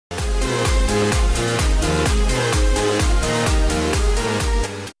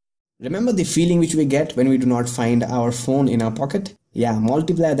Remember the feeling which we get when we do not find our phone in our pocket? Yeah,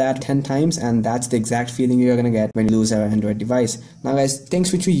 multiply that 10 times and that's the exact feeling you're gonna get when you lose our Android device. Now guys,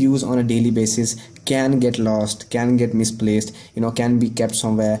 things which we use on a daily basis can get lost, can get misplaced, can be kept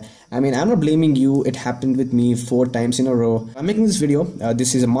somewhere. I mean, I'm not blaming you. It happened with me 4 times in a row. I'm making this video.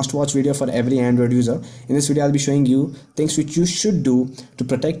 This is a must-watch video for every Android user. In this video, I'll be showing you things which you should do to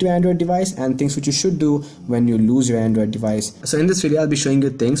protect your Android device and things which you should do when you lose your Android device. So in this video, I'll be showing you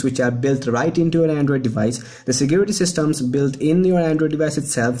things which are built right into your Android device. The security systems built in your Android device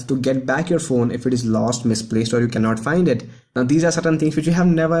itself to get back your phone if it is lost, misplaced, or you cannot find it. Now these are certain things which you have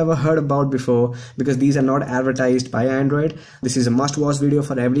never ever heard about before because these are not advertised by Android. This is a must-watch video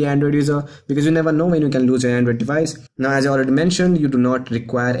for every Android user because you never know when you can lose your Android device. Now as I already mentioned, you do not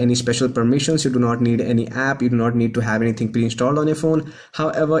require any special permissions, you do not need any app, you do not need to have anything pre-installed on your phone.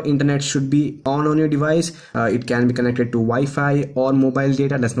 However, internet should be on your device. It can be connected to Wi-Fi or mobile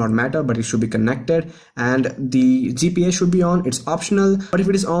data, does not matter, but it should be connected, and the GPS should be on. It's optional, but if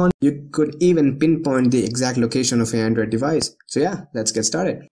it is on, you could even pinpoint the exact location of your Android device. So yeah, let's get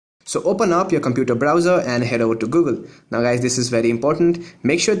started. So open up your computer browser and head over to Google. Now guys, this is very important.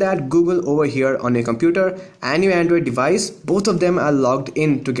 Make sure that Google over here on your computer and your Android device, both of them are logged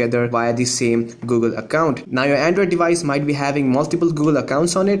in together via the same Google account. Now your Android device might be having multiple Google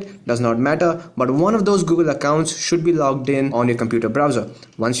accounts on it, does not matter, but one of those Google accounts should be logged in on your computer browser.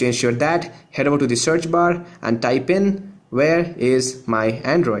 Once you ensure that, head over to the search bar and type in, "Where is my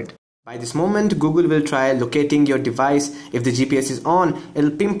Android?" By this moment, Google will try locating your device. If the GPS is on,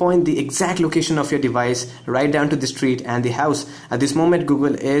 it'll pinpoint the exact location of your device right down to the street and the house. At this moment,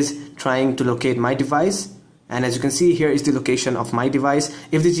 Google is trying to locate my device. And as you can see, here is the location of my device.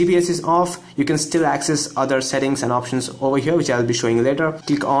 If the GPS is off, you can still access other settings and options over here, which I'll be showing you later.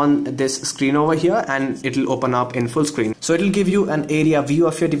 Click on this screen over here and it'll open up in full screen. So it'll give you an area view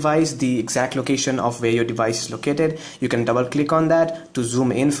of your device, the exact location of where your device is located. You can double click on that to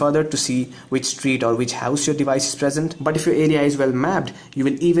zoom in further to see which street or which house your device is present. But if your area is well mapped, you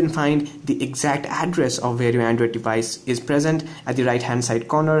will even find the exact address of where your Android device is present at the right hand side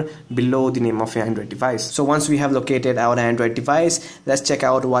corner below the name of your Android device. So once we have located our Android device, let's check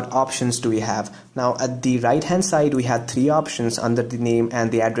out what options do we have. Now at the right hand side, we have 3 options under the name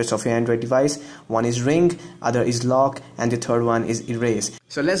and the address of your Android device. One is ring, other is lock, and the third one is erase.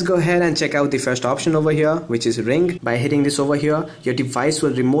 So let's go ahead and check out the first option over here, which is ring. By hitting this over here, your device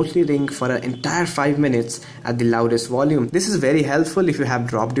will remotely ring for an entire 5 minutes at the loudest volume. This is very helpful if you have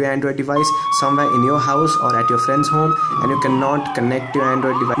dropped your Android device somewhere in your house or at your friend's home and you cannot connect your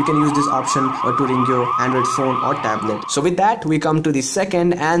Android device. You can use this option to ring your Android phone or tablet. So with that, we come to the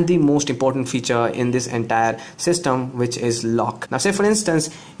second and the most important feature in this entire system, which is lock. Now say for instance,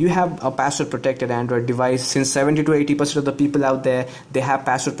 you have a password protected Android device. Since 70 to 80% of the people out there, they have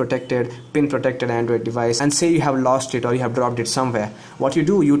password protected, pin protected Android device, and say you have lost it or you have dropped it somewhere. What you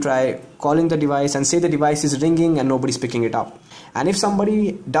do, you try calling the device and say the device is ringing and nobody's picking it up. And if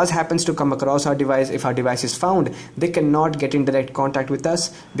somebody does happens to come across our device, if our device is found, they cannot get in direct contact with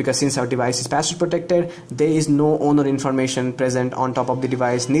us because since our device is password protected, there is no owner information present on top of the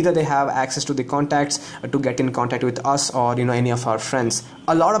device. Neither they have access to the contacts to get in contact with us or any of our friends.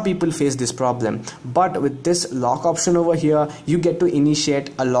 A lot of people face this problem, but with this lock option over here, you get to initiate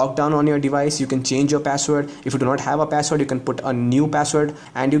a lockdown on your device. You can change your password. If you do not have a password, you can put a new password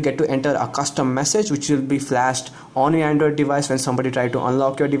and you get to enter a custom message which will be flashed on your Android device when somebody try to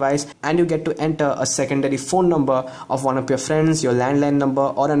unlock your device, and you get to enter a secondary phone number of one of your friends, your landline number,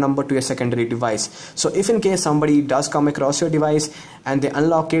 or a number to your secondary device. So if in case somebody does come across your device and they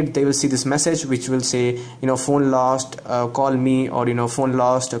unlock it, they will see this message which will say phone lost, call me, or phone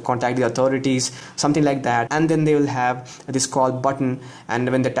lost, contact the authorities, something like that. And then they will have this call button,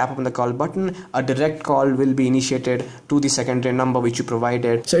 and when they tap on the call button, a direct call will be initiated to the secondary number which you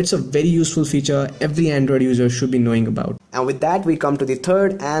provided. So it's a very useful feature every Android user should be knowing about. And with that, we come to the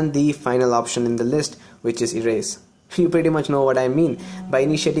third and the final option in the list, which is erase. You pretty much know what I mean. By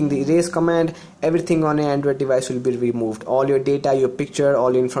initiating the erase command, everything on your Android device will be removed. All your data, your picture,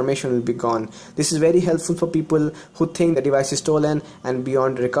 all your information will be gone. This is very helpful for people who think the device is stolen and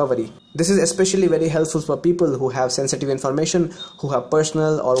beyond recovery. This is especially very helpful for people who have sensitive information, who have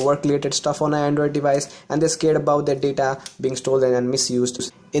personal or work related stuff on an Android device and they're scared about their data being stolen and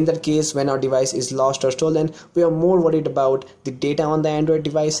misused. In that case, when our device is lost or stolen, we are more worried about the data on the Android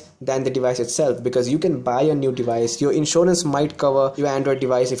device than the device itself, because you can buy a new device. Your insurance might cover your Android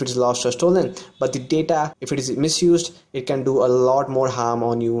device if it is lost or stolen, but the data, if it is misused, it can do a lot more harm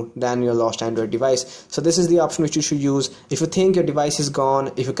on you than your lost Android device. So this is the option which you should use. If you think your device is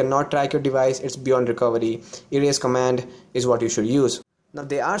gone, if you cannot track your device, it's beyond recovery, erase command is what you should use. Now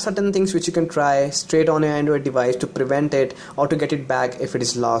there are certain things which you can try straight on your Android device to prevent it or to get it back if it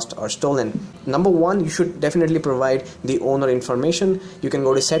is lost or stolen. Number one, you should definitely provide the owner information. You can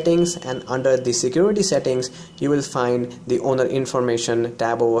go to settings, and under the security settings you will find the owner information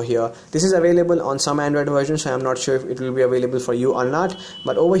tab over here. This is available on some Android versions, so I'm not sure if it will be available for you or not,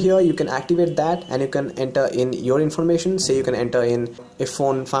 but over here you can activate that and you can enter in your information. Say you can enter in if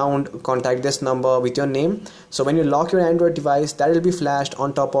phone found, contact this number with your name. So when you lock your Android device, that will be flashed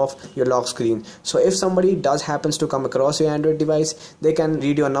on top of your lock screen. So if somebody does happens to come across your Android device, they can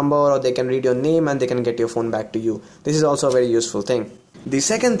read your number or they can read your name and they can get your phone back to you. This is also a very useful thing. The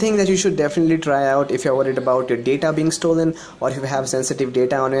second thing that you should definitely try out if you're worried about your data being stolen or if you have sensitive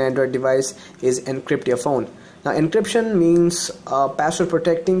data on your Android device is encrypt your phone. Now encryption means password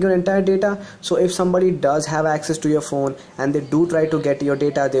protecting your entire data. So if somebody does have access to your phone and they do try to get your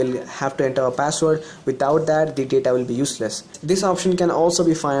data, they'll have to enter a password. Without that, the data will be useless. This option can also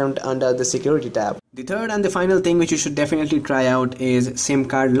be found under the security tab. The third and the final thing which you should definitely try out is SIM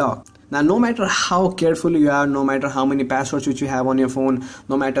card lock. Now no matter how careful you are, no matter how many passwords which you have on your phone,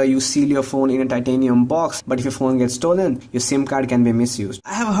 no matter you seal your phone in a titanium box, but if your phone gets stolen, your SIM card can be misused.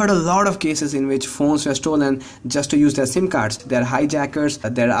 I have heard a lot of cases in which phones were stolen just to use their SIM cards. There are hijackers,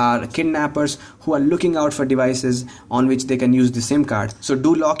 there are kidnappers who are looking out for devices on which they can use the SIM card. So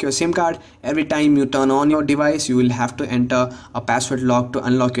do lock your SIM card. Every time you turn on your device, you will have to enter a password lock to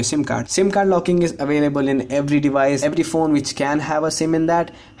unlock your SIM card. SIM card locking is available in every device. Every phone which can have a SIM in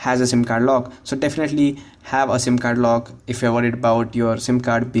that has a SIM card lock. So definitely have a SIM card lock if you're worried about your SIM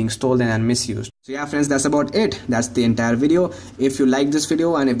card being stolen and misused. So yeah friends, that's about it. That's the entire video. If you liked this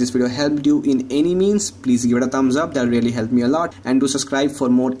video and if this video helped you in any means, please give it a thumbs up. That really helped me a lot. And do subscribe for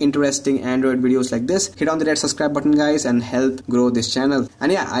more interesting Android videos like this. Hit on the red subscribe button guys and help grow this channel.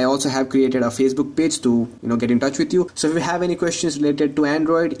 And yeah, I also have created a Facebook page to get in touch with you. So if you have any questions related to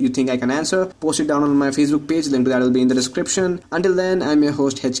Android you think I can answer, post it down on my Facebook page. Link to that will be in the description. Until then, I'm your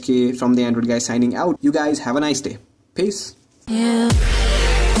host HK from the Android Guy signing out. You guys have a nice day. Peace. Yeah.